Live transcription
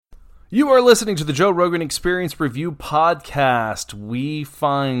You are listening to the Joe Rogan Experience Review Podcast. We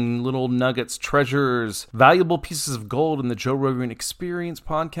find little nuggets, treasures, valuable pieces of gold in the Joe Rogan Experience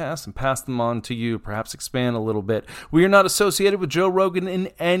Podcast and pass them on to you, perhaps expand a little bit. We are not associated with Joe Rogan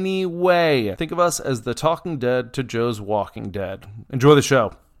in any way. Think of us as the Talking Dead to Joe's Walking Dead. Enjoy the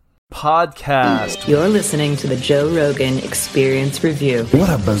show. Podcast. You're listening to the Joe Rogan Experience Review. What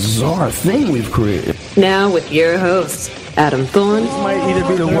a bizarre thing we've created. Now with your hosts, Adam Thorne. This might either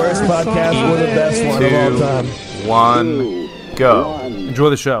be the worst podcast or the best one of all time. 1, go. Enjoy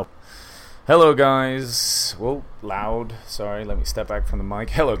the show. Hello, guys. Whoa, loud. Sorry, let me step back from the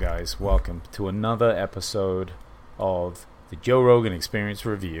mic. Hello, guys. Welcome to another episode of the Joe Rogan Experience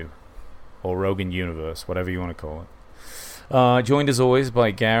Review, or Rogan Universe, whatever you want to call it. Joined as always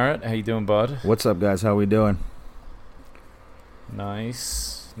by Garrett. How you doing, bud? What's up, guys? How we doing?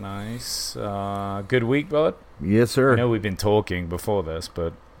 Nice. Good week, bud? Yes, sir. I know we've been talking before this,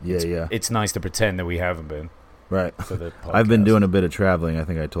 but it's nice to pretend that we haven't been. Right. For the podcast. I've been doing a bit of traveling. I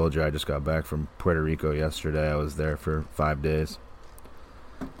think I told you I just got back from Puerto Rico yesterday. I was there for 5 days.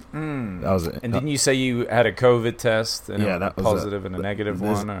 And That was didn't you say you had a COVID test? And that was positive and a negative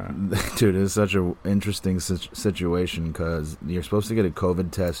one? Or? Dude, it's such an interesting situation because you're supposed to get a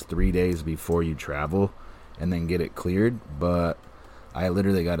COVID test 3 days before you travel and then get it cleared, but I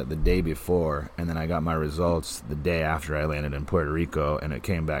literally got it the day before, and then I got my results the day after I landed in Puerto Rico, and it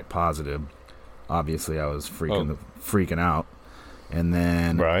came back positive. Obviously, I was freaking out. And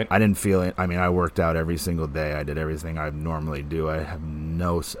then I didn't feel it. I mean, I worked out every single day. I did everything I normally do. I had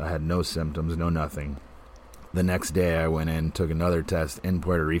no symptoms, no nothing. The next day, I went in, took another test in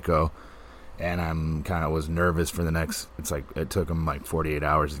Puerto Rico, and was nervous for the next. It's like it took them like 48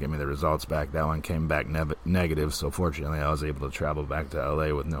 hours to get me the results back. That one came back negative. So fortunately, I was able to travel back to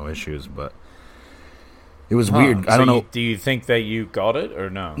LA with no issues. But it was weird. I don't know. Do you think that you got it or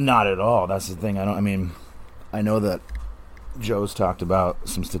no? Not at all. That's the thing. I know that Joe's talked about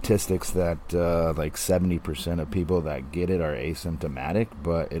some statistics that like 70% of people that get it are asymptomatic,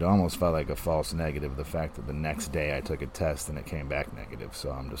 but it almost felt like a false negative, the fact that the next day I took a test and it came back negative.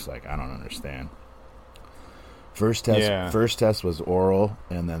 So I'm just like, I don't understand. First test was oral,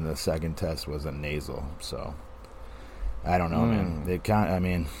 and then the second test was a nasal. So I don't know, man.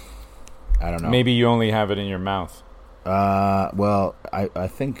 I don't know. Maybe you only have it in your mouth. Well, I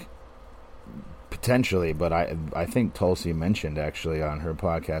think potentially, but I think Tulsi mentioned actually on her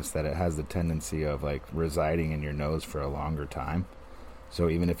podcast that it has the tendency of like residing in your nose for a longer time. So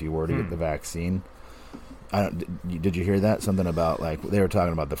even if you were to get the vaccine, did you hear that? Something about like they were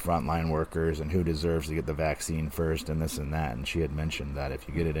talking about the frontline workers and who deserves to get the vaccine first and this and that. And she had mentioned that if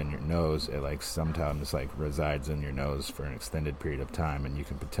you get it in your nose, it like sometimes like resides in your nose for an extended period of time, and you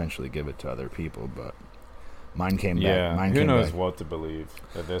can potentially give it to other people, but mine came back. Who knows what to believe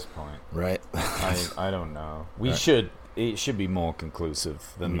at this point? Right. I don't know. It should be more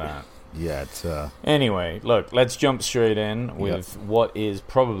conclusive than that. Yeah. It's Anyway, look, let's jump straight in with what is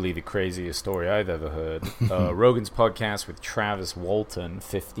probably the craziest story I've ever heard. Rogan's podcast with Travis Walton,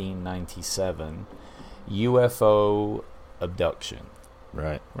 1597, UFO abduction.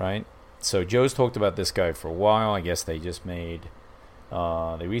 Right. So Joe's talked about this guy for a while. I guess they just made.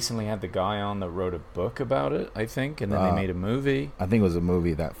 They recently had the guy on that wrote a book about it, I think, and then they made a movie. I think it was a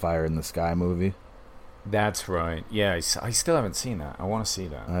movie, that Fire in the Sky movie. That's right. Yeah, I still haven't seen that. I want to see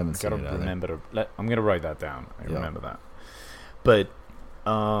that. I haven't seen it either. I'm going to write that down. I remember that. But,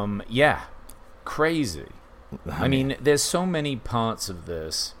 crazy. I mean, there's so many parts of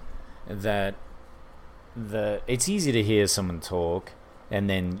this that it's easy to hear someone talk, and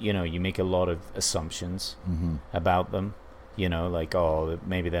then, you make a lot of assumptions about them. Like, oh,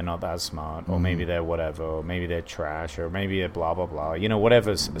 maybe they're not that smart, or maybe they're whatever, or maybe they're trash, or maybe they're blah, blah, blah.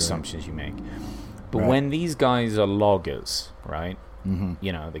 Whatever assumptions you make. But when these guys are loggers, right?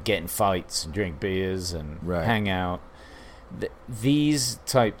 They get in fights and drink beers and hang out. These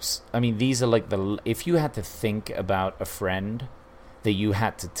types, these are like if you had to think about a friend that you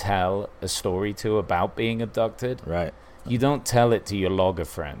had to tell a story to about being abducted. Right. You don't tell it to your logger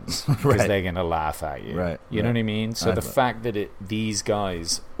friends because they're going to laugh at you. Right. You know what I mean? So the fact that these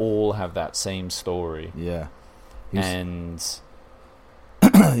guys all have that same story. Yeah. And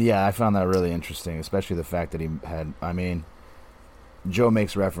yeah, I found that really interesting, especially the fact that he had, Joe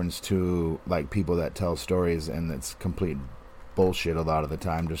makes reference to like people that tell stories, and it's complete bullshit a lot of the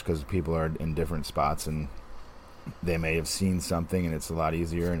time just because people are in different spots and they may have seen something and it's a lot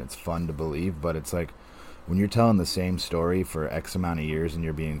easier and it's fun to believe, but it's like when you're telling the same story for X amount of years and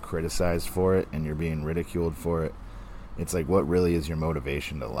you're being criticized for it and you're being ridiculed for it, it's like, what really is your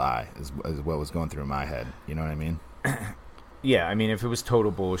motivation to lie is what was going through my head. You know what I mean? Yeah, I mean, if it was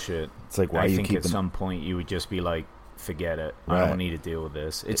total bullshit, It's like, why I you think keep at them? some point you would just be like, forget it. I Right. don't need to deal with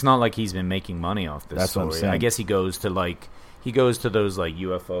this. It's not like he's been making money off this That's what story. I'm saying. I guess he goes to those like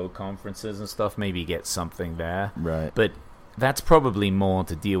UFO conferences and stuff, maybe get something there. Right. But that's probably more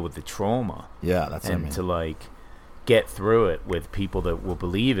to deal with the trauma Yeah, that's what I and mean. to like get through it with people that will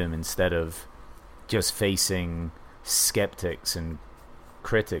believe him instead of just facing skeptics and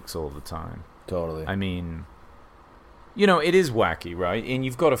critics all the time. Totally. I mean, you know, it is wacky, right? And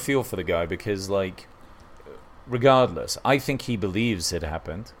you've got to feel for the guy because, like, regardless, I think he believes it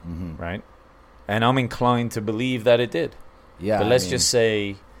happened, right? And I'm inclined to believe that it did. Yeah. But let's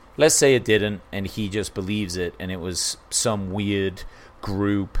say it didn't, and he just believes it, and it was some weird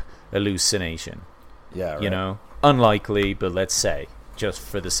group hallucination. Yeah. Right. You know, unlikely, but let's say, just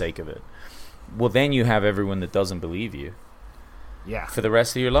for the sake of it. Well, then you have everyone that doesn't believe you Yeah. for the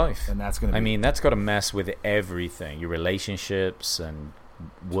rest of your life. And that's gonna. I mean, that's got to mess with everything, your relationships and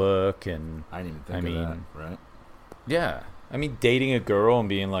work, and I didn't even think of that. Right. yeah. I mean, dating a girl and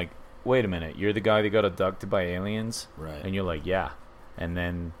being like, wait a minute, you're the guy that got abducted by aliens? Right. And you're like, yeah. And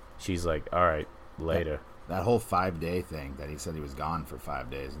then she's like, all right, later. That whole 5-day thing that he said he was gone for 5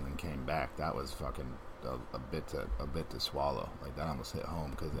 days and then came back, that was fucking a bit to swallow. Like, that almost hit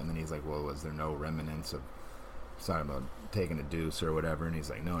home. And then he's like, well, was there no remnants of, talking about taking a deuce or whatever? And he's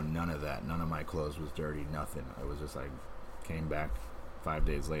like, no, none of that. None of my clothes was dirty. Nothing. I was just like, came back 5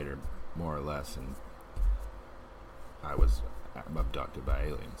 days later, more or less, and I was abducted by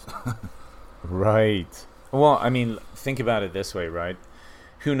aliens. Right. Well, I mean, think about it this way, right?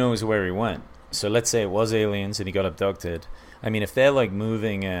 Who knows where he went? So let's say it was aliens and he got abducted. I mean, if they're like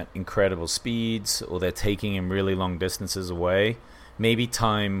moving at incredible speeds or they're taking him really long distances away, maybe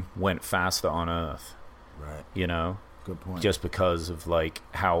time went faster on Earth, Right. you know? Good point. Just because of like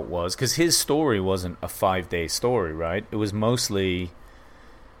how it was. Because his story wasn't a 5-day story, right? It was mostly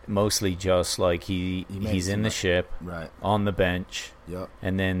just like he's in the ship, right. on the bench, Yep.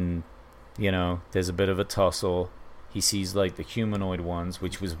 and then, you know, there's a bit of a tussle. He sees like the humanoid ones,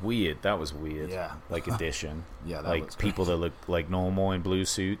 which was weird. That was weird. Yeah. Like addition. Yeah, that like was people crazy. that look like normal in blue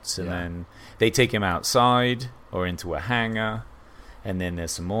suits, and Yeah. then they take him outside or into a hangar, and then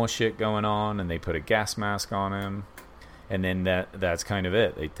there's some more shit going on, and they put a gas mask on him, and then that's kind of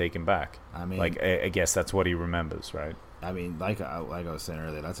it. They take him back. I mean, Like I guess that's what he remembers, right? I mean, like I was saying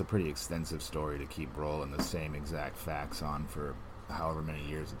earlier, that's a pretty extensive story to keep rolling the same exact facts on for however many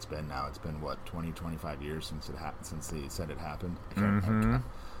years it's been now. It's been, what, 20, 25 years since they said it happened? I can't remember.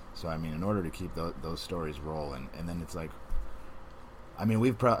 So, I mean, in order to keep those stories rolling, and then it's like, I mean,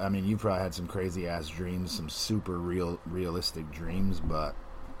 you've probably had some crazy-ass dreams, some super realistic dreams, but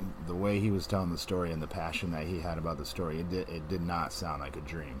the way he was telling the story and the passion that he had about the story, it did not sound like a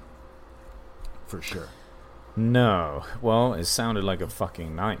dream. For sure. No. Well, it sounded like a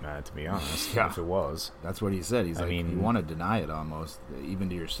fucking nightmare, to be honest. Yeah. If it was. That's what he said. He's I like, mean- you want to deny it almost, even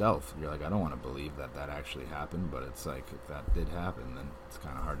to yourself. You're like, I don't want to believe that actually happened, but it's like, if that did happen, then it's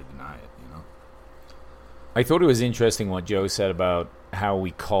kind of hard to deny it, you know? I thought it was interesting what Joe said about how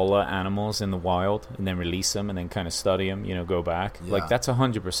we collar animals in the wild and then release them and then kind of study them, you know, go back. Yeah. Like, that's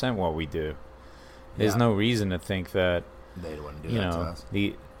 100% what we do. There's Yeah. no reason to think that, They wouldn't do you that to know, us.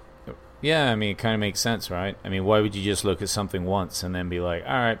 yeah, I mean, it kind of makes sense, right? I mean, why would you just look at something once and then be like,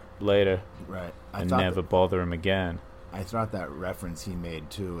 all right, later, Right. and never bother him again? I thought that reference he made,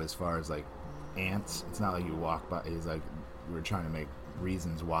 too, as far as, like, ants, it's not like you walk by, he's like, we're trying to make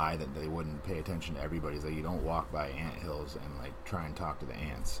reasons why that they wouldn't pay attention to everybody. He's like, you don't walk by ant hills and, like, try and talk to the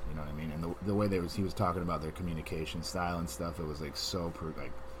ants, you know what I mean? And the way he was talking about their communication style and stuff, it was, like, so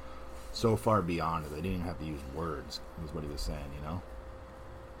far beyond it. They didn't even have to use words, was what he was saying, you know?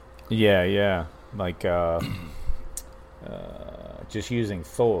 Yeah. Like, just using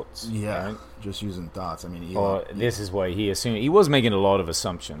thoughts. Yeah, Right? just using thoughts. I mean, Or this is what he assumed. He was making a lot of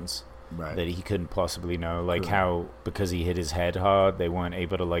assumptions right. that he couldn't possibly know. Like True. how, because he hit his head hard, they weren't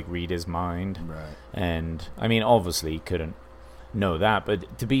able to, like, read his mind. Right. And, I mean, obviously he couldn't know that.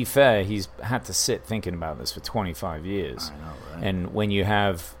 But to be fair, he's had to sit thinking about this for 25 years. I know, right? And when you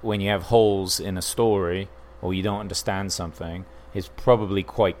have holes in a story, or you don't understand something, it's probably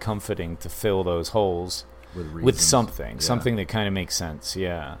quite comforting to fill those holes with reasons. something. Yeah. Something that kind of makes sense,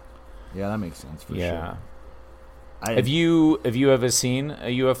 yeah. Yeah, that makes sense for Yeah. sure. Have you ever seen a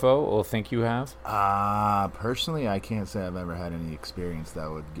UFO or think you have? Personally, I can't say I've ever had any experience that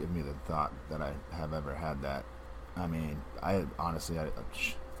would give me the thought that I have ever had that. I mean, I honestly,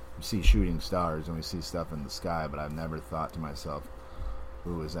 see shooting stars and we see stuff in the sky, but I've never thought to myself,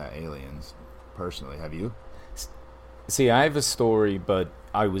 ooh, is that aliens? Personally, have you? See, I have a story, but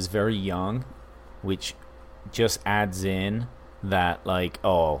I was very young, which just adds in that, like,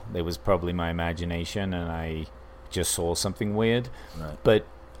 oh, it was probably my imagination and I just saw something weird. Right. But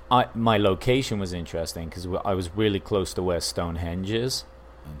my location was interesting because I was really close to where Stonehenge is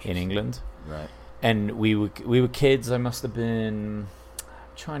in England. Right. And we were kids. I must have been,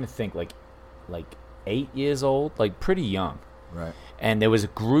 I'm trying to think, like 8 years old, like pretty young. Right. And there was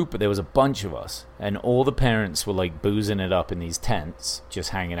a bunch of us, and all the parents were like boozing it up in these tents, just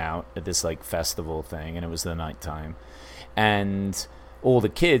hanging out at this like festival thing, and it was the nighttime. And all the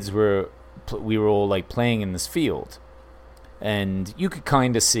kids we were all like playing in this field. And you could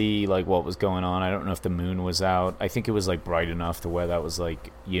kind of see like what was going on. I don't know if the moon was out. I think it was like bright enough to where that was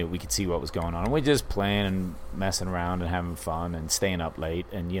like, we could see what was going on. And we're just playing and messing around and having fun and staying up late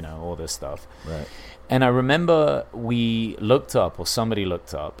and, all this stuff. Right. And I remember we looked up, or somebody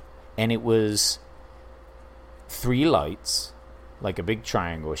looked up, and it was 3 lights, like a big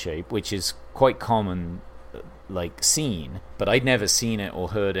triangle shape, which is quite common, like seen, but I'd never seen it or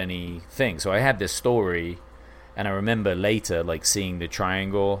heard anything. So I had this story. And I remember later, like, seeing the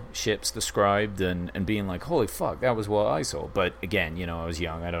triangle ships described and being like, holy fuck, that was what I saw. But again, I was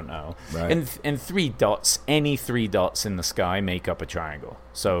young, I don't know. Right. And 3 dots, any 3 dots in the sky make up a triangle.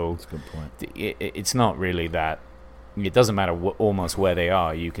 So that's a good point. It's not really that. It doesn't matter almost where they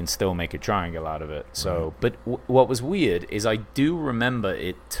are. You can still make a triangle out of it. So, right. But what was weird is I do remember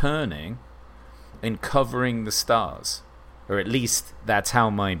it turning and covering the stars. Or at least that's how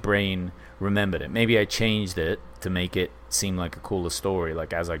my brain remembered it. Maybe I changed it to make it seem like a cooler story,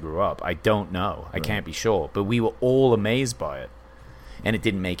 like as I grew up. I don't know. I can't be sure. But we were all amazed by it. And it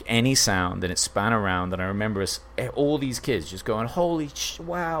didn't make any sound, and it span around, and I remember all these kids just going, holy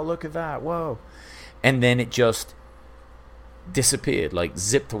wow, look at that, whoa. And then it just disappeared, like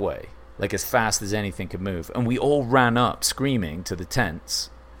zipped away, like as fast as anything could move. And we all ran up screaming to the tents.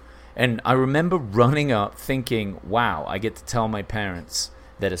 And I remember running up thinking, wow, I get to tell my parents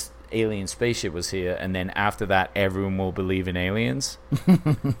that an alien spaceship was here, and then after that, everyone will believe in aliens.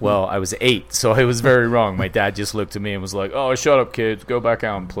 Well, I was 8, so I was very wrong. My dad just looked at me and was like, oh, shut up, kids. Go back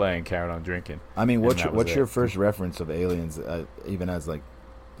out and play, and carried on drinking. I mean, what's your first reference of aliens, even as, like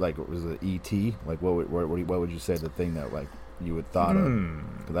was it E.T.? Like, what would you say the thing that, like, you would thought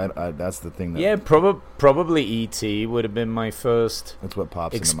of? Because that's the thing that... Yeah, probably E.T. would have been my first that's what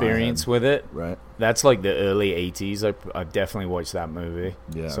pops experience into my head. with it. Right. That's like the early 80s. I definitely watched that movie.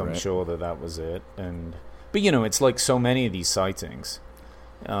 Yeah, so I'm right. sure that was it. But, it's like so many of these sightings.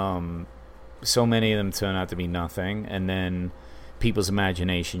 So many of them turn out to be nothing, and then people's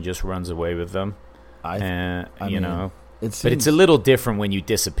imagination just runs away with them. I mean, But it's a little different when you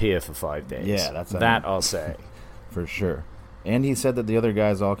disappear for 5 days. Yeah, I'll say. For sure. And he said that the other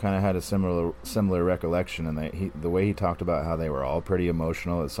guys all kind of had a similar recollection, and the way he talked about how they were all pretty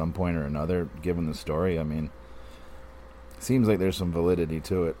emotional at some point or another, given the story. I mean, seems like there's some validity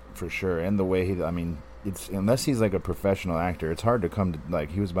to it for sure. And the way it's unless he's like a professional actor, it's hard to come to, like,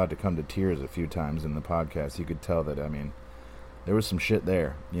 he was about to come to tears a few times in the podcast. You could tell that. I mean, there was some shit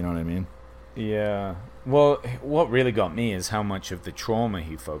there. You know what I mean? Yeah. Well, what really got me is how much of the trauma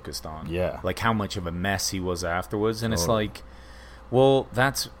he focused on. Yeah. Like how much of a mess he was afterwards. And It's like, well,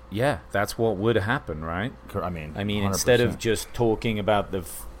 that's what would happen, right? I mean, instead 100%. of just talking about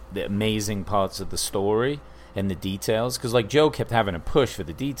the amazing parts of the story and the details, because like Joe kept having a push for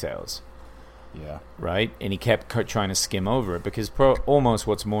the details. Yeah. Right? And he kept trying to skim over it because almost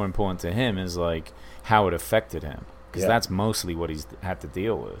what's more important to him is like how it affected him. Because that's mostly what he's had to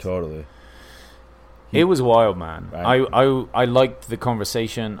deal with. Totally. It was wild, man. Right. I liked the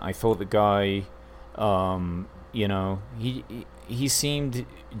conversation. I thought the guy, he seemed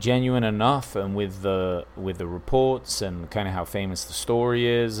genuine enough, and with the reports and kind of how famous the story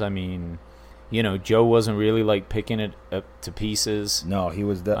is. I mean, Joe wasn't really like picking it up to pieces. No, he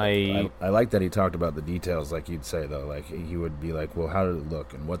was. I like that he talked about the details, like you'd say though. Like he would be like, "Well, how did it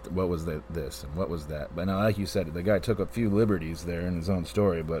look? And what was this? And what was that?" But now, like you said, the guy took a few liberties there in his own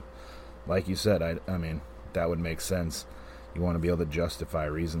story, but. Like you said, I mean, that would make sense. You want to be able to justify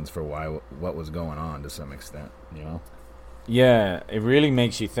reasons for what was going on to some extent, Yeah, it really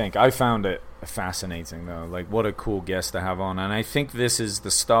makes you think. I found it fascinating, though. Like, what a cool guest to have on. And I think this is the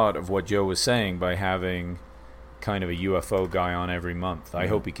start of what Joe was saying by having kind of a UFO guy on every month. I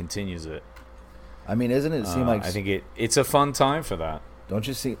hope he continues it. I mean, isn't it seem like... I think it's a fun time for that. Don't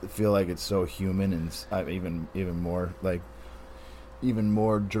you feel like it's so human and even more, like... even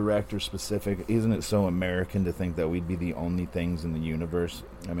more direct or specific? Isn't it so American to think that we'd be the only things in the universe?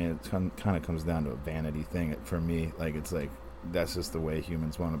 I mean, it kind of comes down to a vanity thing for me. Like, it's like, that's just the way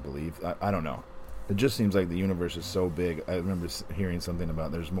humans want to believe. I don't know. It just seems like the universe is so big. I remember hearing something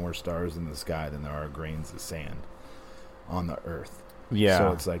about there's more stars in the sky than there are grains of sand on the Earth. Yeah.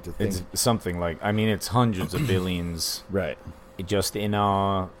 So it's like to think... It's something like... I mean, it's hundreds of billions... Right. Just in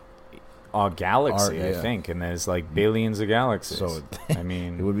our galaxy, I think. And there's, like, billions of galaxies. So, I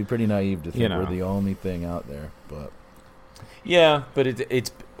mean... It would be pretty naive to think we're the only thing out there, but... Yeah, but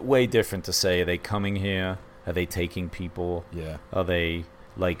it's way different to say, are they coming here? Are they taking people? Yeah. Are they...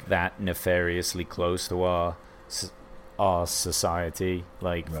 like that nefariously close to our society?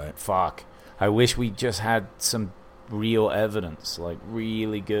 Like, fuck. I wish we just had some real evidence, like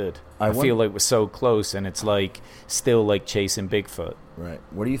really good. I feel like we're so close, and it's like still like chasing Bigfoot. Right.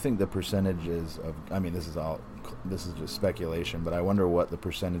 What do you think the percentage is of? I mean, this is just speculation, but I wonder what the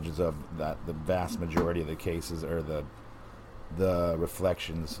percentages of that. The vast majority of the cases are the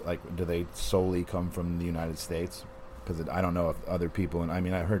reflections. Like, do they solely come from the United States? Because I don't know if other people, and I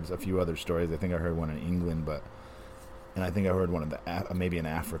mean, I heard a few other stories. I think I heard one in England, and I think I heard one of maybe in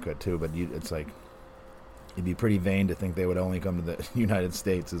Africa too. But it's like, it'd be pretty vain to think they would only come to the United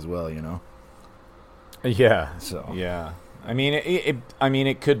States as well, you know? Yeah. So yeah, I mean,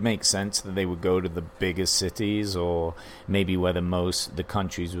 it could make sense that they would go to the biggest cities, or maybe where the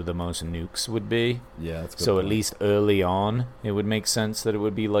countries with the most nukes would be. Yeah, that's a good so point. At least early on, it would make sense that it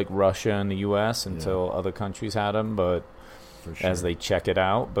would be like Russia and the U.S. until other countries had them. But For sure. as they check it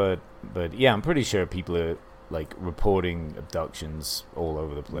out, but yeah, I'm pretty sure people are like reporting abductions all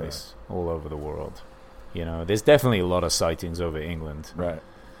over the place, all over the world. You know, there's definitely a lot of sightings over England, right?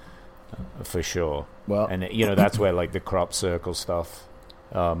 For sure. Well, and you know that's where like the crop circle stuff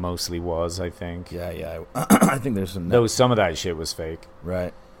mostly was, I think. Yeah. I think there's some of that shit was fake.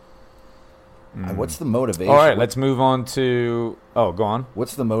 Right. What's the motivation? All right, let's move on to... Oh, go on.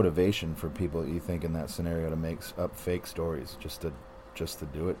 What's the motivation for people, you think, in that scenario to make up fake stories? Just to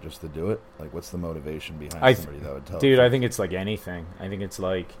do it? Like, what's the motivation behind somebody that would tell? Dude, I think it's like anything. I think it's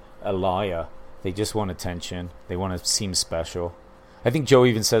like a liar. They just want attention. They want to seem special. I think Joe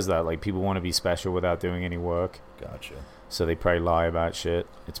even says that. Like, people want to be special without doing any work. Gotcha. So they probably lie about shit.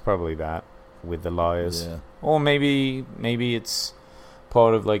 It's probably that with the liars. Yeah. Or maybe it's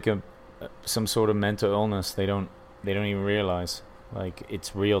part of like some sort of mental illness. They don't even realize. Like,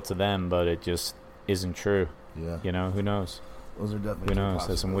 it's real to them, but it just isn't true. Yeah. You know, who knows? Those are definitely Who knows?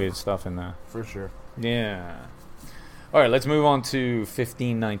 There's some weird stuff in there. For sure. Yeah. All right, let's move on to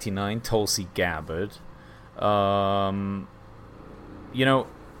 1599, Tulsi Gabbard. You know,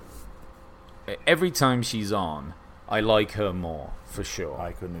 every time she's on, I like her more, for sure.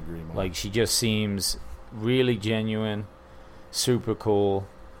 I couldn't agree more. Like, she just seems really genuine, super cool,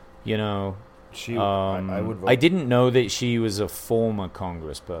 you know. I didn't know that she was a former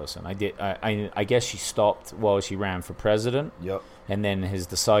congressperson. I guess she stopped while she ran for president. Yep. And then has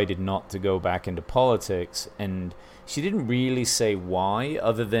decided not to go back into politics. And she didn't really say why,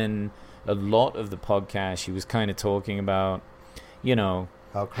 other than a lot of the podcast she was kind of talking about, you know,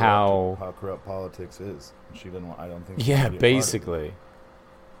 how corrupt politics is. She didn't want, I don't think. Yeah, basically.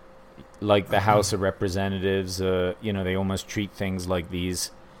 Like the House of Representatives, you know, they almost treat things like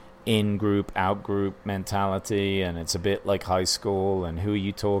these in-group, out-group mentality, and it's a bit like high school, and who are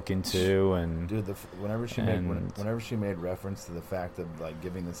you talking to, and... Dude, whenever she made reference to the fact of, like,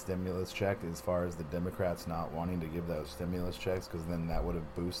 giving the stimulus check, as far as the Democrats not wanting to give those stimulus checks, because then that would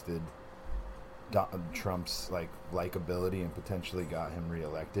have boosted Trump's, like, likability and potentially got him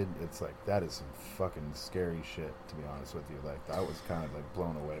reelected, it's like, that is some fucking scary shit, to be honest with you. Like, I was kind of, like,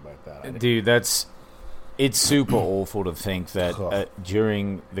 blown away by that. Dude, it's super awful to think that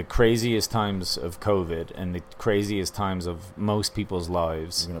during the craziest times of COVID and the craziest times of most people's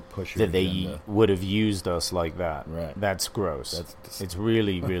lives that they would have used us like that. Right. That's gross. It's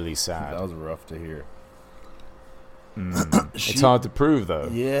really, really sad. That was rough to hear. It's hard to prove, though.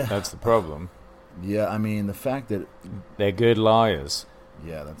 Yeah. That's the problem. Yeah, I mean, the fact that... They're good liars.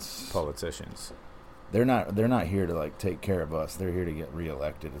 Yeah, that's... Politicians. They're not here to, like, take care of us. They're here to get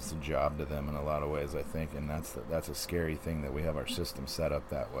reelected. It's a job to them in a lot of ways, I think, and that's a scary thing that we have our system set up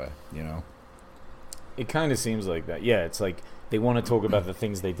that way, you know? It kind of seems like that. Yeah, it's like they want to talk about the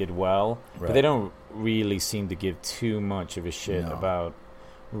things they did well, right. But they don't really seem to give too much of a shit about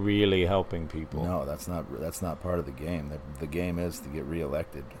really helping people. No, that's not part of the game. The game is to get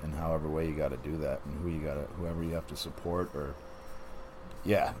reelected, and however way you got to do that, and whoever you have to support or...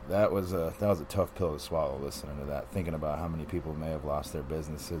 Yeah, that was a tough pill to swallow, listening to that, thinking about how many people may have lost their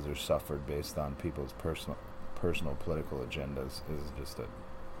businesses or suffered based on people's personal political agendas.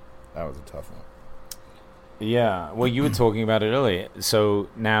 That was a tough one. Yeah, well, you were talking about it earlier. So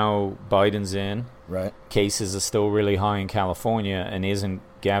now Biden's in. Right. cases are still really high in California, and isn't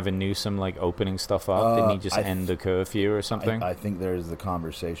Gavin Newsom like opening stuff up? Didn't he just end the curfew or something? I think there's the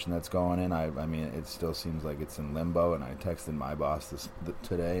conversation that's going in. I mean, it still seems like it's in limbo, and I texted my boss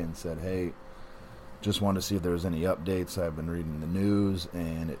today and said, hey, just wanted to see if there was any updates. I've been reading the news,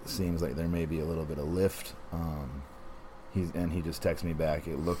 and it seems like there may be a little bit of lift. He just texted me back,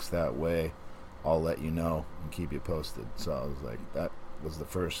 it looks that way. I'll let you know and keep you posted. So I was like, that was the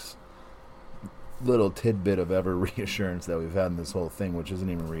first little tidbit of ever reassurance that we've had in this whole thing, which isn't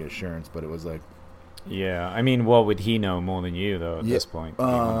even reassurance, but it was like, yeah, I mean, what would he know more than you though at this point? To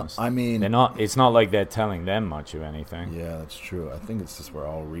be honest? I mean, they're not. It's not like they're telling them much of anything. Yeah, that's true. I think it's just we're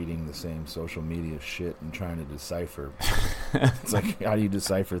all reading the same social media shit and trying to decipher. It's like, how do you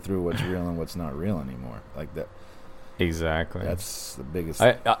decipher through what's real and what's not real anymore? Like that. Exactly. That's the biggest.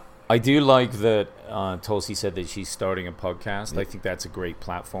 I do like that Tulsi said that she's starting a podcast. I think that's a great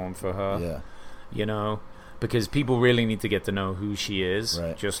platform for her. Yeah. You know, because people really need to get to know who she is,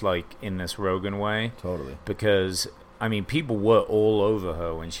 right. Just like in this Rogan way. Totally. Because, I mean, people were all over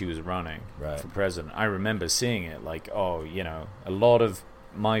her when she was running right. for president. I remember seeing it like, oh, you know, a lot of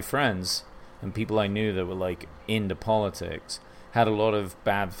my friends and people I knew that were like into politics had a lot of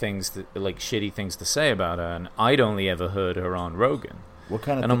bad things, like shitty things to say about her, and I'd only ever heard her on Rogan. What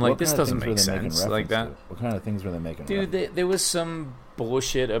kind of? And I'm like, this doesn't make sense like that. What kind of things were they making? Dude, there was some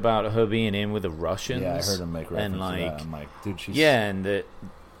bullshit about her being in with the Russians. Yeah, I heard him make reference and like, to that. I'm like, dude, she's and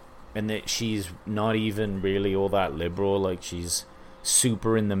that she's not even really all that liberal. Like she's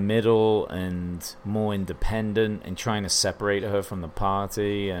super in the middle and more independent, and trying to separate her from the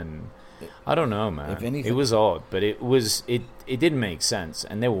party. And I don't know, man. If anything, it was odd, but it didn't make sense,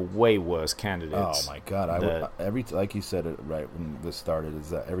 and there were way worse candidates. Oh my god! Like you said it right when this started,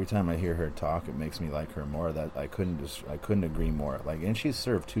 is that every time I hear her talk, it makes me like her more. That I couldn't agree more. Like, and she's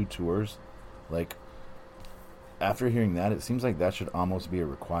served 2 tours. Like, after hearing that, it seems like that should almost be a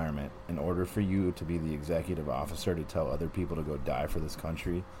requirement in order for you to be the executive officer to tell other people to go die for this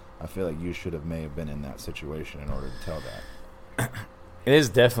country. I feel like you may have been in that situation in order to tell that. There's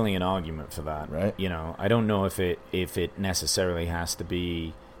definitely an argument for that, right? You know, I don't know if it necessarily has to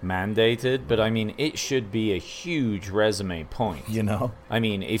be mandated, but I mean, it should be a huge resume point. You know, I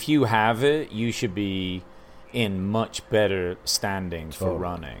mean, if you have it, you should be in much better standing for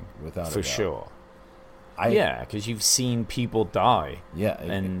running, without for a doubt. Sure. Yeah, because you've seen people die. Yeah,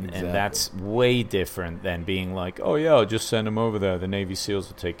 and exactly. And that's way different than being like, oh yeah, I'll just send him over there. The Navy SEALs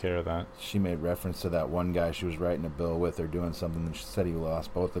will take care of that. She made reference to that one guy she was writing a bill with or doing something, and she said he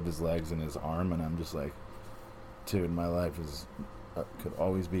lost both of his legs and his arm, and I'm just like, dude, my life is could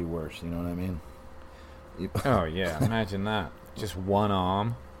always be worse. You know what I mean? Oh yeah, imagine that. Just one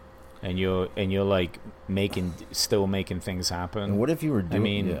arm. And you're like still making things happen. And what if you were doing? I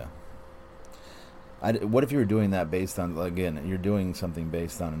mean, yeah. What if you were doing that based on, again, you're doing something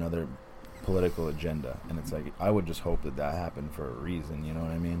based on another political agenda, and it's like, I would just hope that happened for a reason. You know what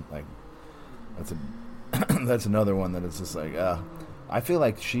I mean? Like, that's another one that it's just like, I feel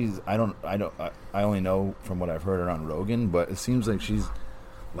like I only know from what I've heard her on Rogan, but it seems like she's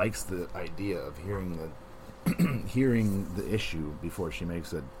likes the idea of hearing the issue before she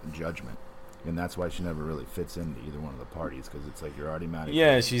makes a judgment. And that's why she never really fits into either one of the parties, because it's like you're already mad at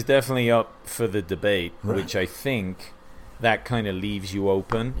Yeah, she's definitely up for the debate, right. Which I think that kind of leaves you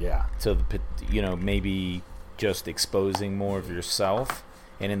open to, maybe just exposing more of yourself.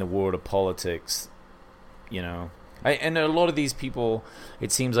 And in the world of politics, and a lot of these people,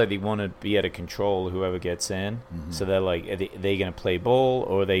 it seems like they want to be able to control whoever gets in. Mm-hmm. So they're like, are they going to play ball,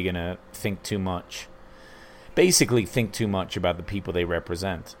 or are they going to think too much? Basically think too much about the people they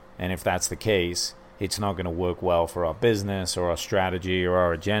represent. And if that's the case, it's not going to work well for our business or our strategy or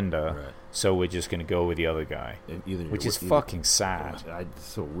our agenda. Right. So we're just going to go with the other guy, which is fucking sad.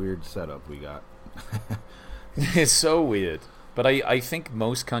 It's a weird setup we got. It's so weird. But I think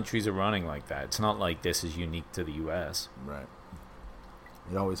most countries are running like that. It's not like this is unique to the U.S. Right.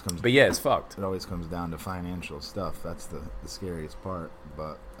 It always comes. But yeah, it's fucked. It always comes down to financial stuff. That's the scariest part.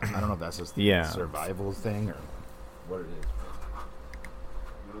 But I don't know if that's just the survival thing or what it is.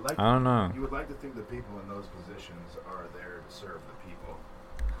 I don't know. You would like to think the people in those positions are there to serve the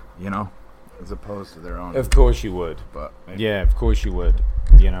people, as opposed to their own. Of course you would. But yeah, of course you would.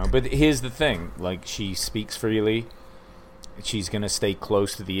 But here's the thing: like, she speaks freely. She's gonna stay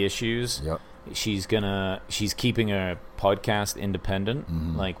close to the issues. Yep. She's keeping her podcast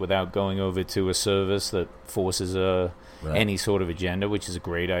independent, like without going over to a service that forces any sort of agenda, which is a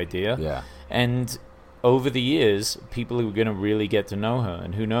great idea. Yeah. And over the years, people are going to really get to know her,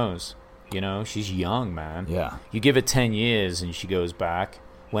 and who knows? She's young, man. Yeah. You give it 10 years, and she goes back,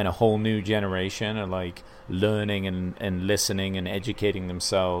 when a whole new generation are like learning and listening and educating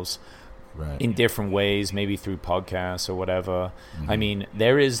themselves in different ways, maybe through podcasts or whatever. I mean,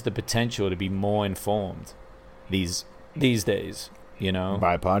 there is the potential to be more informed these days, you know,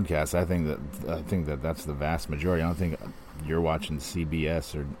 by podcasts. I think that that's the vast majority. I don't think you're watching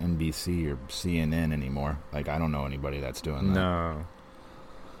CBS or NBC or CNN anymore. Like, I don't know anybody that's doing that. No.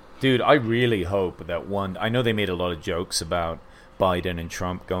 Dude, I really hope that I know they made a lot of jokes about Biden and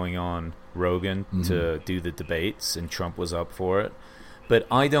Trump going on Rogan to do the debates, and Trump was up for it. But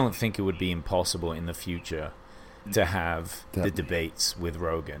I don't think it would be impossible in the future to have the debates with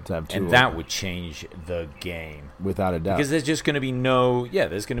Rogan. And that would change the game. Without a doubt. Because there's just going to be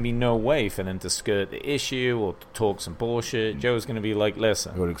there's going to be no way for them to skirt the issue or to talk some bullshit. Joe's going to be like,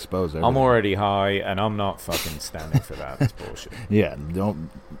 listen, it would expose everything. I'm already high and I'm not fucking standing for that. It's bullshit.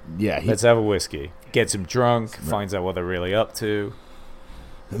 Let's have a whiskey. Gets him drunk, finds out what they're really up to.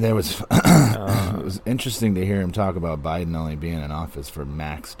 There was it was interesting to hear him talk about Biden only being in office for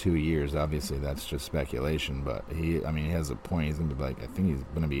max 2 years. Obviously, that's just speculation, but he has a point. He's gonna be like, I think he's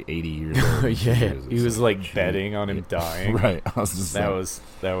gonna be 80 years old. He was like betting on him dying. Right. I was just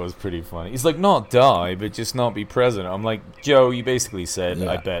that was pretty funny. He's like, not die, but just not be president. I'm like, Joe, you basically said,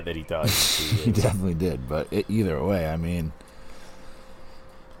 I bet that he died in 2 years. He definitely did, but either way, I mean.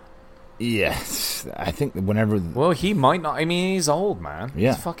 Yes, I think whenever... Well, he might not... I mean, he's old, man.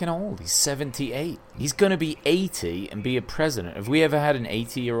 Yeah. He's fucking old. He's 78. He's going to be 80 and be a president. Have we ever had an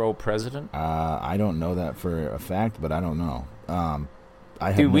 80-year-old president? I don't know that for a fact, but I don't know.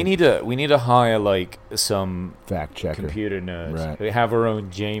 We need to hire, like, some... fact checker. Computer nerds. Right. We have our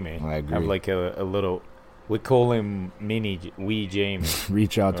own Jamie. I agree. Have, like, a little... We call him Wee Jamie.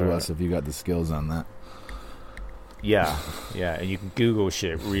 Reach out to us if you got the skills on that. Yeah, and you can Google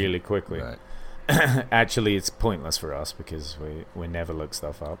shit really quickly. Right. Actually, it's pointless for us because we never look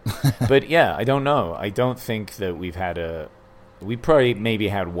stuff up. But yeah, I don't know. I don't think that we probably maybe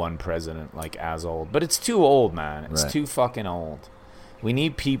had one president like as old, but it's too old, man. It's too fucking old. We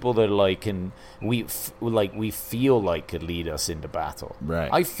need people that we feel like could lead us into battle. Right.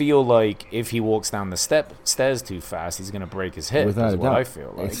 I feel like if he walks down the stairs too fast, he's going to break his hip. Without a doubt. I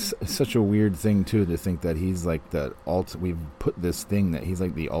feel like it's such a weird thing too to think that he's like we've put this thing that he's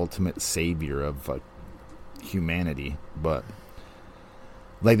like the ultimate savior of like humanity, but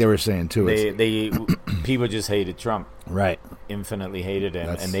like they were saying too, people just hated Trump. Right. Infinitely hated him,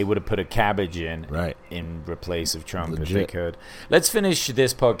 and they would have put a cabbage in replace of Trump if they could. Let's finish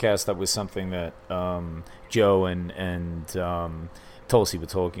this podcast up with something that Joe and Tulsi were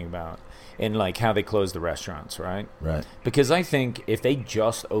talking about, and like how they closed the restaurants, right? Right. Because I think if they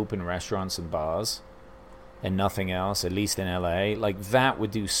just open restaurants and bars and nothing else, at least in LA, like that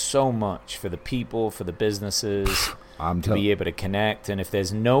would do so much for the people, for the businesses. To be able to connect, and if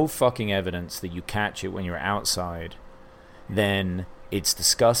there's no fucking evidence that you catch it when you're outside, then it's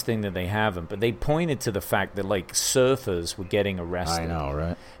disgusting that they haven't. But they pointed to the fact that like surfers were getting arrested. I know,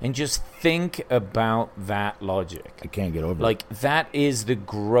 right? And just think about that logic. I can't get over it. Like that is the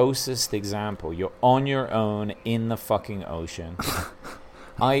grossest example. You're on your own in the fucking ocean.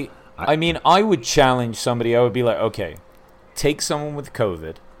 I mean, I would challenge somebody. I would be like, okay, take someone with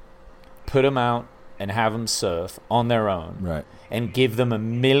COVID, put them out, and have them surf on their own, right? And give them $1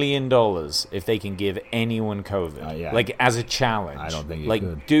 million if they can give anyone COVID, like as a challenge. I don't think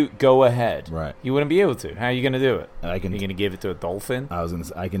you could. Go ahead. Right. You wouldn't be able to. How are you going to do it? Are you going to give it to a dolphin?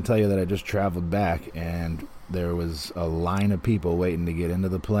 I can tell you that I just traveled back, and there was a line of people waiting to get into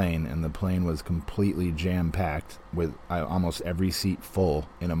the plane, and the plane was completely jam-packed with almost every seat full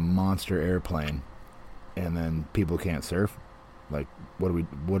in a monster airplane, and then people can't surf. Like, what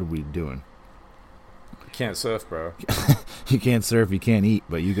are we doing? Can't surf, bro. You can't surf, you can't eat,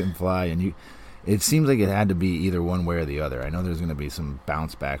 but you can fly, and it seems like it had to be either one way or the other. I know there's going to be some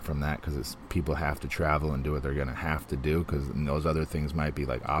bounce back from that because people have to travel and do what they're going to have to do, because those other things might be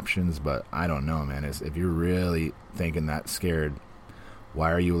like options, but I don't know, man. If you're really thinking that scared, why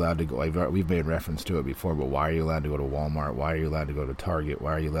are you allowed to go? We've made reference to it before, but why are you allowed to go to Walmart? Why are you allowed to go to Target?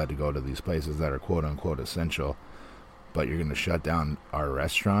 Why are you allowed to go to these places that are quote-unquote essential? But you're going to shut down our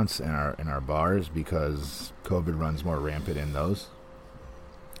restaurants and our bars because COVID runs more rampant in those?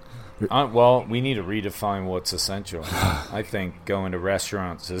 Well, we need to redefine what's essential. I think going to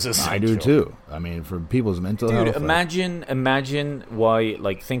restaurants is essential. I do too. I mean, for people's mental health. Dude, imagine why.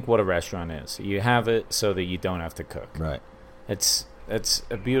 Like, think what a restaurant is. You have it so that you don't have to cook. Right. It's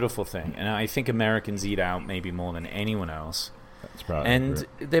a beautiful thing, and I think Americans eat out maybe more than anyone else. That's probably and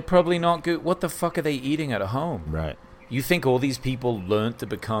they're probably not good. What the fuck are they eating at home? Right. You think all these people learned to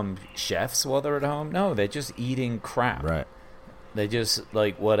become chefs while they're at home? No, they're just eating crap. Right. They're just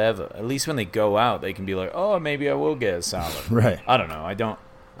like, whatever. At least when they go out, they can be like, oh, maybe I will get a salad. Right. I don't know.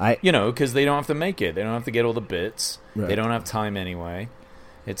 Because they don't have to make it. They don't have to get all the bits. Right. They don't have time anyway.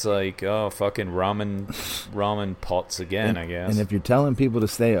 It's like, oh, fucking ramen pots again, I guess. And if you're telling people to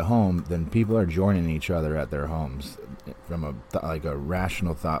stay at home, then people are joining each other at their homes from a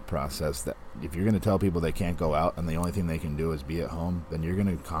rational thought process. That if you're going to tell people they can't go out and the only thing they can do is be at home, then you're going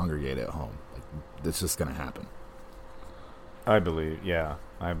to congregate at home. Like, this is just going to happen. I believe.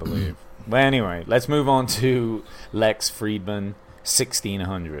 But anyway, let's move on to Lex Freedman,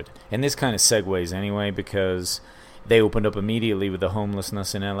 1600. And this kind of segues anyway, because they opened up immediately with the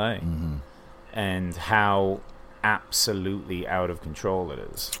homelessness in LA and how absolutely out of control it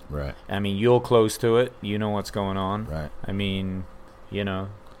is. Right. I mean, you're close to it. You know what's going on. Right. I mean, you're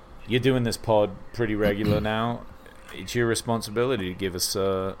doing this pod pretty regular now. It's your responsibility to give us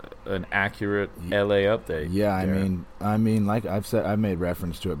an accurate LA update. Yeah, I mean, like I've said, I've made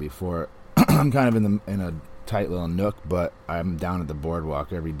reference to it before. I'm kind of in a tight little nook, but I'm down at the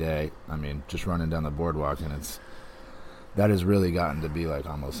boardwalk every day. I mean, just running down the boardwalk, and that has really gotten to be like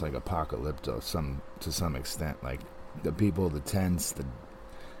almost like apocalypto to some extent. Like the people, the tents,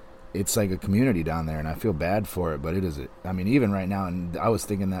 it's like a community down there, and I feel bad for it, but it is. I mean, even right now, and I was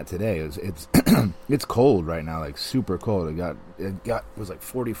thinking that today. It's it's cold right now, like super cold. It was like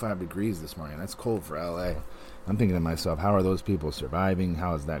 45 degrees this morning. That's cold for LA. I'm thinking to myself, how are those people surviving?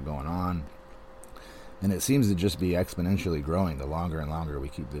 How is that going on? And it seems to just be exponentially growing the longer and longer we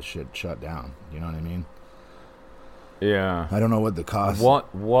keep this shit shut down. You know what I mean? Yeah. I don't know what the cost.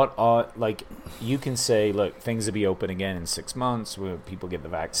 What are, like, you can say, look, things will be open again in 6 months where people get the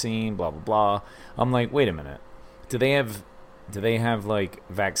vaccine, blah blah blah. I'm like, wait a minute. Do they have like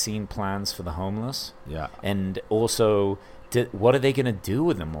vaccine plans for the homeless? Yeah. And also, what are they going to do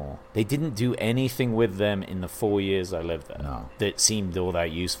with them all? They didn't do anything with them in the 4 years I lived there. No. That seemed all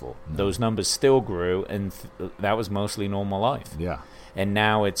that useful. No. Those numbers still grew, and that was mostly normal life. Yeah. And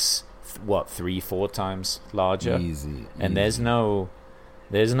now it's 3-4 times larger. Easy. And there's no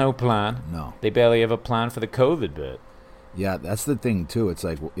plan. No. They barely have a plan for the COVID bit. Yeah, that's the thing too. It's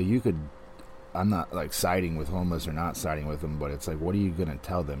like I'm not like siding with homeless or not siding with them, but it's like, what are you gonna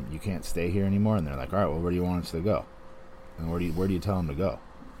tell them? You can't stay here anymore, and they're like, all right, well, where do you want us to go? And where do you tell them to go?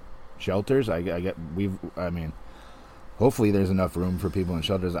 Shelters? I mean, hopefully there's enough room for people in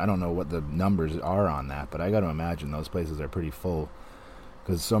shelters. I don't know what the numbers are on that, but I got to imagine those places are pretty full.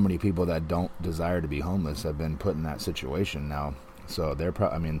 Because so many people that don't desire to be homeless have been put in that situation now. So they're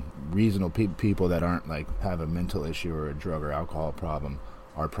reasonable people that aren't like have a mental issue or a drug or alcohol problem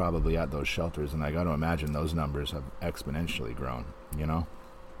are probably at those shelters. And I got to imagine those numbers have exponentially grown, you know?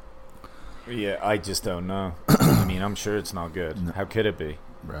 Yeah, I just don't know. I mean, I'm sure it's not good. No. How could it be?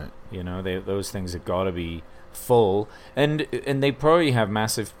 Right. You know, those things have got to be full. And they probably have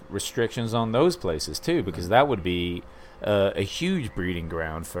massive restrictions on those places too, because that would be a huge breeding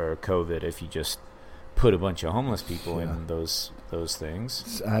ground for COVID if you just put a bunch of homeless people in those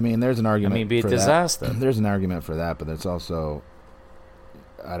things. I mean, there's an argument. I mean, it'd be a disaster. There's an argument for that, but there's also,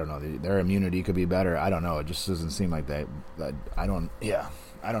 I don't know, their immunity could be better. I don't know. It just doesn't seem like they. I don't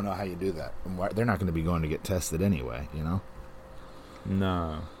know how you do that. They're not going to be going to get tested anyway, you know?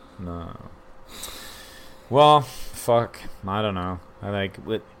 No. Well, fuck. I don't know.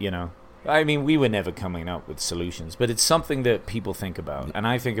 I mean, we were never coming up with solutions, but it's something that people think about. And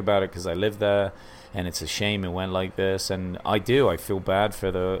I think about it because I live there, and it's a shame it went like this. And I feel bad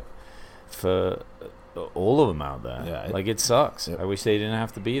for all of them out there. Yeah, it sucks. I wish they didn't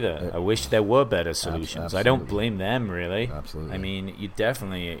have to be there. I wish there were better solutions. Absolutely. I don't blame them, really. Absolutely. I mean, you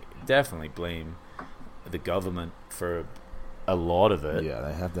definitely blame the government for a lot of it. Yeah,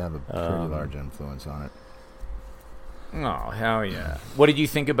 they have to have a pretty large influence on it. Oh, hell yeah. What did you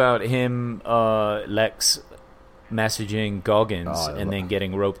think about him, Lex, messaging Goggins and then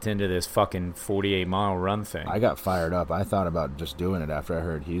getting roped into this fucking 48-mile run thing? I got fired up. I thought about just doing it after I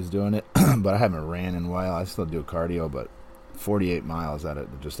heard he's doing it, but I haven't ran in a while. I still do cardio, but 48 miles out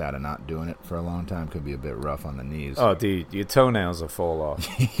of not doing it for a long time could be a bit rough on the knees. Oh, dude, your toenails will fall off.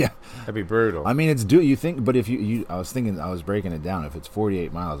 Yeah. That'd be brutal. I mean, you think, but if I was breaking it down. If it's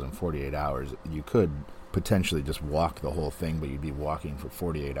 48 miles in 48 hours, you could potentially just walk the whole thing, but you'd be walking for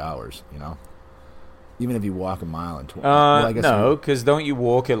 48 hours, you know? Even if you walk a mile in 20... no, because don't you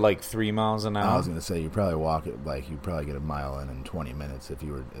walk at like 3 miles an hour? I was going to say, you probably walk at you'd probably get a mile in 20 minutes if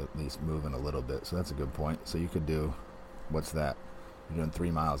you were at least moving a little bit. So that's a good point. So you could do, what's that? You're doing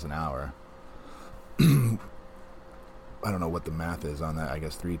 3 miles an hour. I don't know what the math is on that. I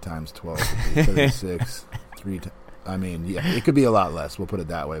guess 3 times 12 would be 36. I mean, yeah, it could be a lot less. We'll put it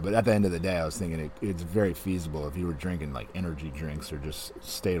that way. But at the end of the day, I was thinking it's very feasible if you were drinking like energy drinks or just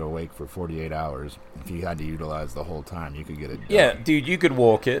stayed awake for 48 hours. If you had to utilize the whole time, you could get it done. Yeah, dude, you could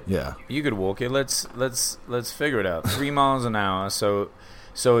walk it. Yeah, you could walk it. Let's figure it out. 3 miles an hour. So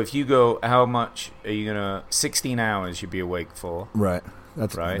if you go, how much are you gonna? 16 hours you'd be awake for. Right.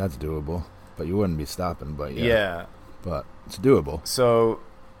 That's doable. But you wouldn't be stopping. But yeah. But it's doable. So.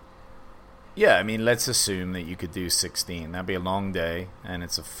 Yeah, I mean, let's assume that you could do 16. That'd be a long day, and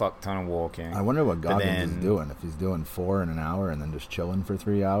it's a fuck ton of walking. I wonder what Goggins is doing. If he's doing 4 in an hour and then just chilling for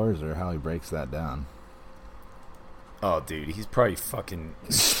 3 hours, or how he breaks that down. Oh, dude, he's probably fucking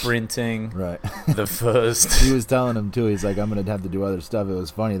sprinting. Right. The first. He was telling him, too, he's like, I'm going to have to do other stuff. It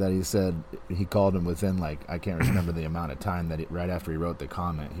was funny that he said he called him within, like, I can't remember the amount of time that right after he wrote the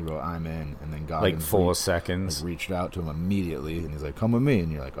comment, he wrote, I'm in, and then Goggins like 4 seconds. Reached out to him immediately, and he's like, come with me.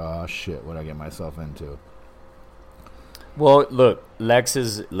 And you're like, oh, shit, what did I get myself into? Well, look, Lex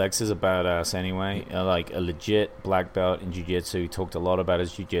is a badass anyway. Like a legit black belt in jiu-jitsu. He talked a lot about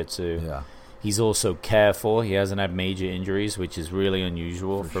his jiu-jitsu. Yeah. He's also careful. He hasn't had major injuries, which is really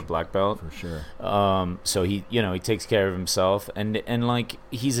unusual for a black belt. For sure. So he takes care of himself, and like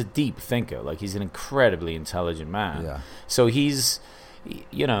he's a deep thinker. Like he's an incredibly intelligent man. Yeah. So he's,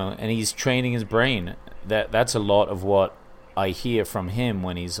 and he's training his brain. That's a lot of what I hear from him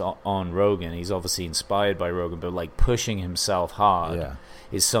when he's on Rogan. He's obviously inspired by Rogan, but like pushing himself hard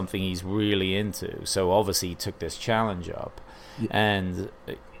is something he's really into. So obviously he took this challenge up, and.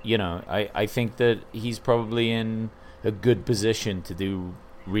 I think that he's probably in a good position to do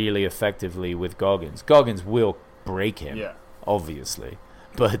really effectively with Goggins. Goggins will break him, obviously,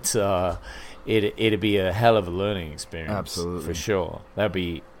 but it'd be a hell of a learning experience, absolutely, for sure. That'd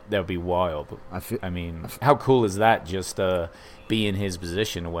be wild. I mean, how cool is that? Just be in his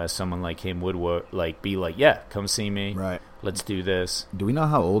position where someone like him would be like, yeah, come see me, right? Let's do this. Do we know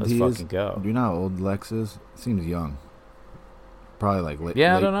how old he is? Go. Do you know how old Lex is? Seems young. Probably like late.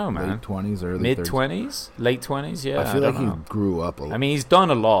 Yeah, I don't know, man. Late 20s, early mid-20s, late 20s. Yeah, I feel like he grew up a lot. I mean, he's done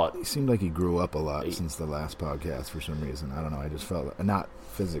a lot. He seemed like he grew up a lot since the last podcast for some reason. I don't know. I just felt not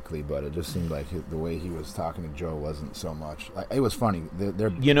physically, but it just seemed like the way he was talking to Joe wasn't so much. It was funny.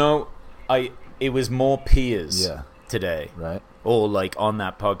 It was more peers. Today, right? Or like on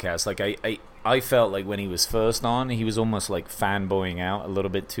that podcast. Like I felt like when he was first on, he was almost like fanboying out a little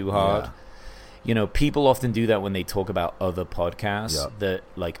bit too hard. People often do that when they talk about other podcasts, that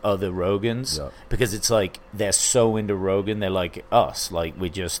like other Rogans, because it's like they're so into Rogan, they're like us, like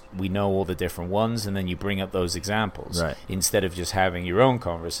we know all the different ones, and then you bring up those examples instead of just having your own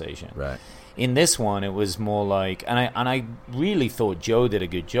conversation. Right. In this one, it was more like, and I really thought Joe did a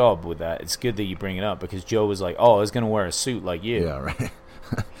good job with that. It's good that you bring it up because Joe was like, "Oh, I was going to wear a suit like you." Yeah, right.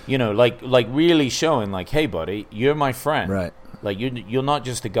 like really showing like, "Hey, buddy, you're my friend." Right. Like you're not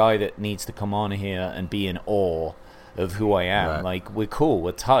just a guy that needs to come on here and be in awe of who I am. Right. Like we're cool,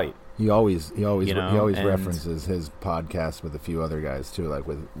 we're tight. He always references his podcast with a few other guys too, like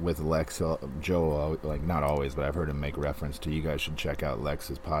with Lex. Joe, like not always, but I've heard him make reference to, you guys should check out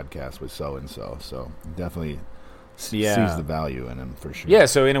Lex's podcast with so and so. So definitely sees the value in him for sure. Yeah.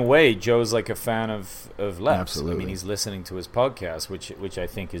 So in a way, Joe's like a fan of Lex. Absolutely. I mean, he's listening to his podcast, which I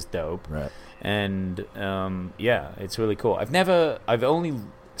think is dope. Right. And it's really cool. I've only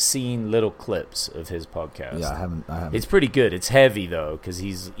seen little clips of his podcast. Yeah, I haven't. It's pretty good. It's heavy though, because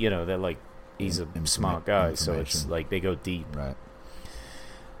he's he's a smart guy, so it's like they go deep. Right.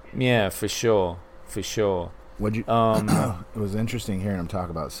 Yeah, for sure. Would you? It was interesting hearing him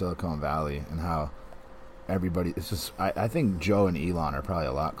talk about Silicon Valley and how everybody. It's just. I think Joe and Elon are probably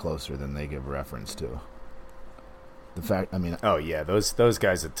a lot closer than they give reference to. The fact, I mean. Oh yeah, those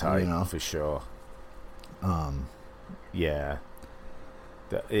guys are tight, for sure. Yeah.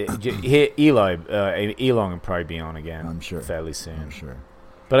 Elon will probably be on again. I'm sure. Fairly soon. I'm sure.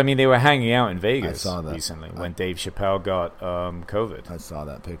 But I mean, they were hanging out in Vegas I saw that. recently when Dave Chappelle got COVID. I saw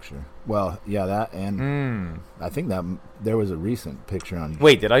that picture. Well, yeah, that and I think that there was a recent picture on.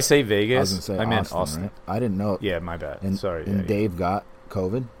 Wait, did I say Vegas? I was gonna say I meant Austin. Right? I didn't know. Yeah, my bad. Sorry. And Dave got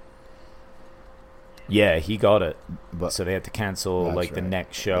COVID. Yeah, he got it, so they had to cancel the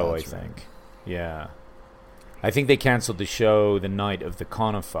next show. That's I think. Yeah, I think they canceled the show the night of the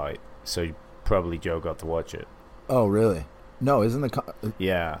Conor fight, so probably Joe got to watch it. Oh, really? No, isn't the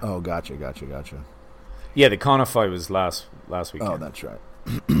yeah? Oh, gotcha. Yeah, the Conor fight was last weekend. Oh, that's right.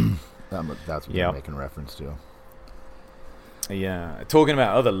 That's what you're making reference to. Yeah, talking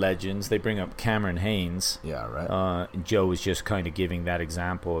about other legends, they bring up Cameron Haynes. Yeah, right. Joe was just kind of giving that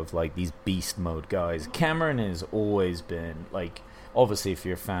example of like these beast mode guys. Cameron has always been like obviously, if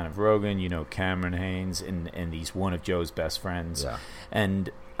you're a fan of Rogan, you know Cameron Haynes, and he's one of Joe's best friends. Yeah. And,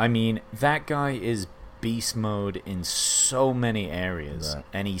 I mean, that guy is beast mode in so many areas. Right.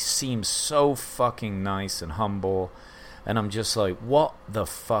 And he seems so fucking nice and humble. And I'm just like, what the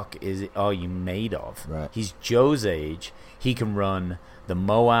fuck are you made of? Right. He's Joe's age. He can run the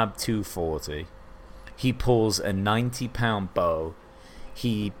Moab 240. He pulls a 90-pound bow.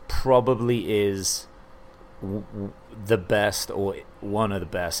 He probably is the best or one of the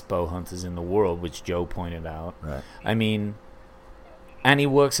best bow hunters in the world, which Joe pointed out. Right. I mean, and he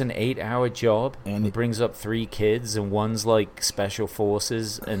works an 8-hour job And he brings up 3 kids, and one's like special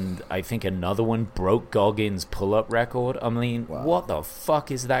forces, and I think another one broke Goggins' pull-up record. I mean, Wow. what the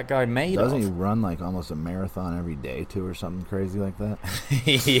fuck is that guy made Doesn't of? he run like almost a marathon every day too, or something crazy like that?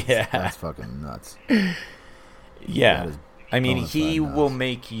 Yeah. That's fucking nuts. Yeah. That is I mean, bona he fide will nuts.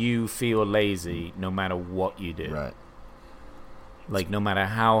 make you feel lazy no matter what you do. Right. Like, no matter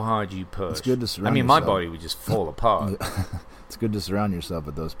how hard you push. It's good to I surround mean, my yourself. body would just fall apart. It's good to surround yourself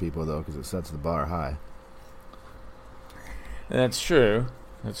with those people though, because it sets the bar high. That's true.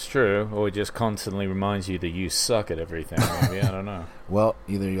 That's true. Or it just constantly reminds you that you suck at everything. Maybe. I don't know. Well,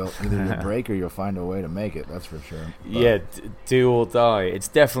 either you'll break or you'll find a way to make it. That's for sure. But, Yeah, do or die. It's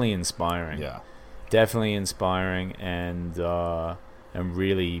definitely inspiring. yeah. Definitely inspiring, and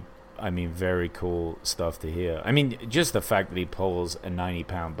really, I mean, very cool stuff to hear. I mean, just the fact that he pulls a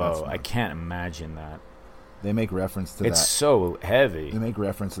 90-pound bow, That's I nuts. can't imagine that. They make reference to It's that. so heavy. They make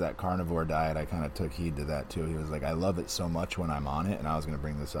reference to that carnivore diet. I kind of took heed to that too. He was like, I love it so much when I'm on it, and I was going to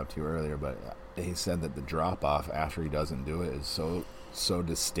bring this up to you earlier, but he said that the drop off after he doesn't do it is so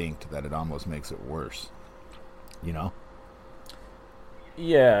distinct that it almost makes it worse. You know?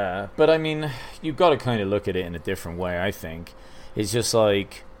 Yeah, but I mean, you've got to kind of look at it in a different way, I think. It's just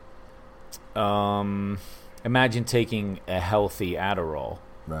like, imagine taking a healthy Adderall,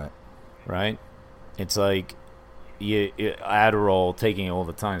 Right. right? It's like, Adderall, taking it all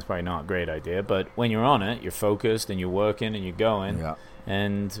the time is probably not a great idea, but when you're on it, you're focused and you're working and you're going. Yeah.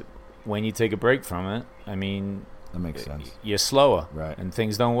 And when you take a break from it, I mean, That makes sense. you're slower. Right. And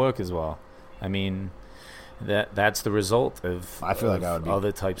things don't work as well. I mean, that's the result of, I feel like I would be-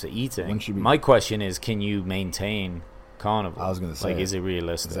 other types of eating. Wouldn't you be- My question is, can you maintain carnivore? I was going to say, like, is it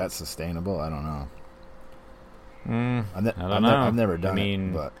realistic? Is that sustainable? I don't know. I don't I've know. I've never done I mean,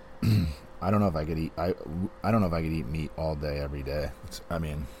 it, but I don't know if I could eat. I don't know if I could eat meat all day every day. I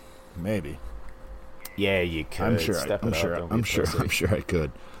mean, maybe. yeah, you could. I'm sure. Step I'm it up, sure. don't be I'm a sure. pussy. I'm sure I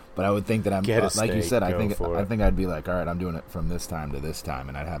could. But I would think that I'm Get a like you steak, said. I go think for I it. think I'd be like, all right, I'm doing it from this time to this time,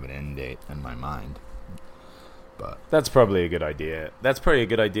 and I'd have an end date in my mind. But That's probably a good idea. That's probably a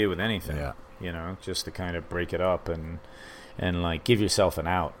good idea with anything. yeah, You know, just to kind of break it up and like give yourself an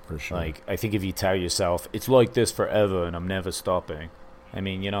out. for sure. Like, I think if you tell yourself it's like this forever and I'm never stopping, I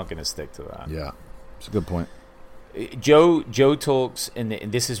mean, you're not going to stick to that. Yeah, it's a good point. Joe talks, and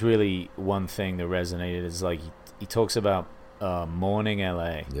this is really one thing that resonated, is like he talks about mourning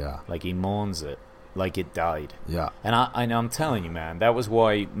LA. Yeah, Like, he mourns it like it died. yeah, And I'm telling you, man, that was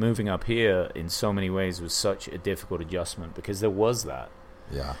why moving up here in so many ways was such a difficult adjustment, because there was that.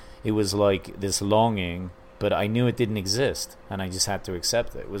 yeah, It was like this longing, but I knew it didn't exist, and I just had to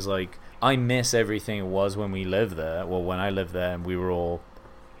accept it. It was like, I miss everything it was when we lived there. Well, when I lived there and we were all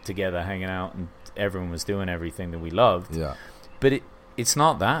together hanging out and everyone was doing everything that we loved. yeah, But it's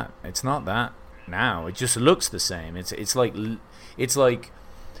not that. It's not that now. It just looks the same. It's like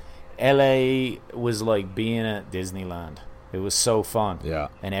LA was like being at Disneyland. It was so fun. yeah.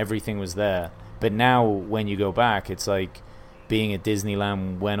 And everything was there. But now when you go back, it's like being at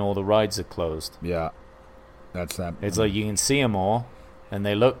Disneyland when all the rides are closed. Yeah, that's that. It's like you can see them all, and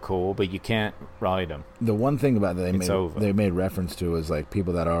they look cool, but you can't ride them. The one thing about that It's over. they made reference to is like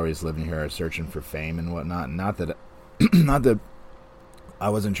people that are always living here are searching for fame and whatnot. Not that, not that I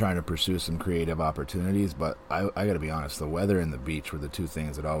wasn't trying to pursue some creative opportunities, but I got to be honest. The weather and the beach were the two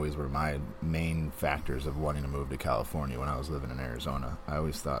things that always were my main factors of wanting to move to California when I was living in Arizona. I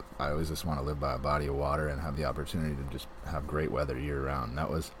always just want to live by a body of water and have the opportunity to just have great weather year round.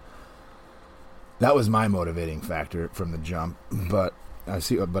 That was my motivating factor from the jump. But I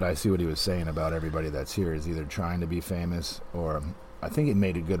see what he was saying about everybody that's here is either trying to be famous, or I think it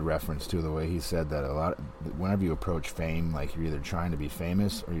made a good reference to the way he said that whenever you approach fame, like, you're either trying to be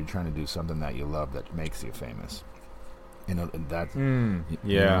famous or you're trying to do something that you love that makes you famous. You know, that. Yeah.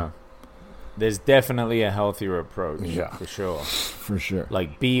 You know? There's definitely a healthier approach. Yeah. For sure. For sure.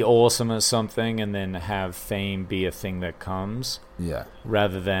 Like, be awesome at something and then have fame be a thing that comes, Yeah.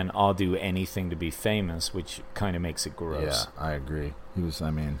 rather than I'll do anything to be famous, which kind of makes it gross. Yeah, I agree. It's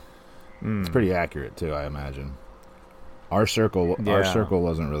pretty accurate too, I imagine. Our circle Yeah.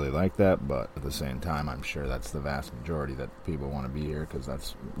 wasn't really like that, but at the same time, I'm sure that's the vast majority that people want to be here because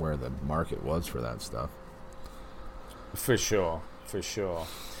that's where the market was for that stuff. For sure.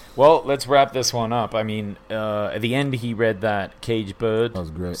 Well, let's wrap this one up. I mean, at the end, he read that Caged Bird That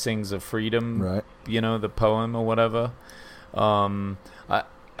was great. Sings of Freedom, Right. the poem or whatever.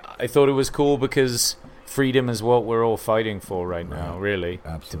 I thought it was cool because freedom is what we're all fighting for right now, really.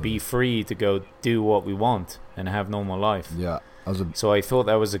 Absolutely. To be free, to go do what we want and have normal life. Yeah. So I thought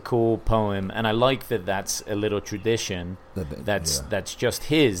that was a cool poem, and I like that that's a little tradition that's just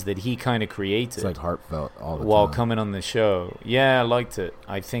his, that he kind of created. It's like heartfelt all the while time. coming on the show. Yeah, I liked it.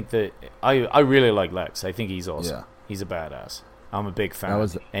 I think that I really like Lex. I think he's awesome. Yeah. He's a badass. I'm a big fan. That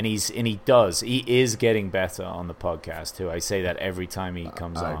was- He is getting better on the podcast too. I say that every time he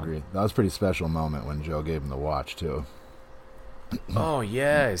comes on. I agree. That was a pretty special moment when Joe gave him the watch too. Oh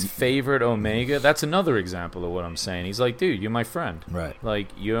yeah, his favorite Omega. That's another example of what I'm saying. He's like, dude, you're my friend. Right. Like,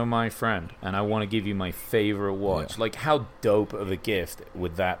 you're my friend, and I want to give you my favorite watch. Yeah. Like, how dope of a gift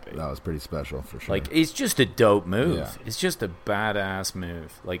would that be? That was pretty special for sure. Like, it's just a dope move. Yeah. It's just a badass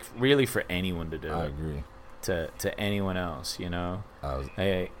move. Like, really, for anyone to do I it. agree. To anyone else, it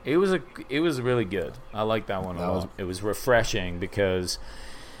was really good. I like that one a lot. It was refreshing because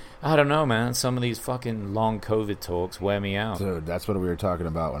I don't know, man. Some of these fucking long COVID talks wear me out. So that's what we were talking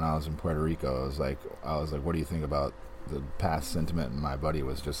about when I was in Puerto Rico. I was like, what do you think about the past sentiment? And my buddy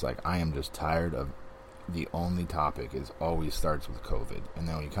was just like, I am just tired of the only topic is always starts with COVID, and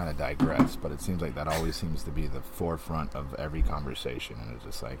then we kind of digress. But it seems like that always seems to be the forefront of every conversation, and it's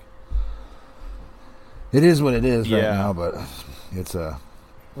just like, it is what it is right now. But it's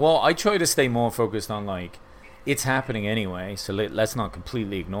Well, I try to stay more focused on like it's happening anyway, so let's not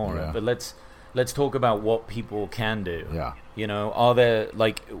completely ignore it. But let's talk about what people can do. Yeah. Are there,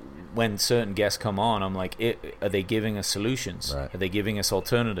 like, when certain guests come on, I'm like, are they giving us solutions? Right. Are they giving us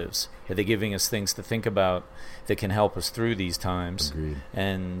alternatives? Are they giving us things to think about that can help us through these times? Agreed.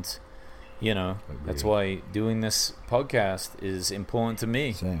 And that's why doing this podcast is important to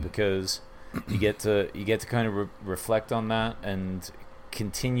me. Same. Because you get to kind of reflect on that and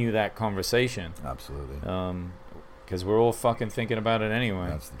continue that conversation. Absolutely. Because we're all fucking thinking about it anyway.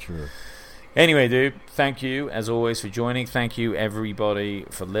 That's the truth. Anyway, dude, thank you as always for joining. Thank you everybody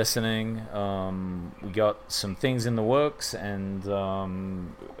for listening. We got some things in the works and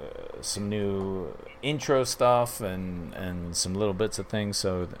some new intro stuff and some little bits of things,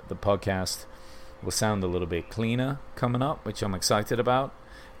 so the podcast will sound a little bit cleaner coming up, which I'm excited about.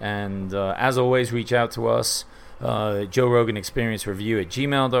 And as always, reach out to us, Joe Rogan Experience Review at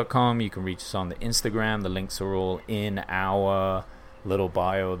gmail.com. You can reach us on the Instagram. The links are all in our little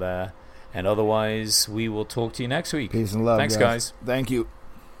bio there. And otherwise, we will talk to you next week. Peace and love. Thanks, guys. Thank you.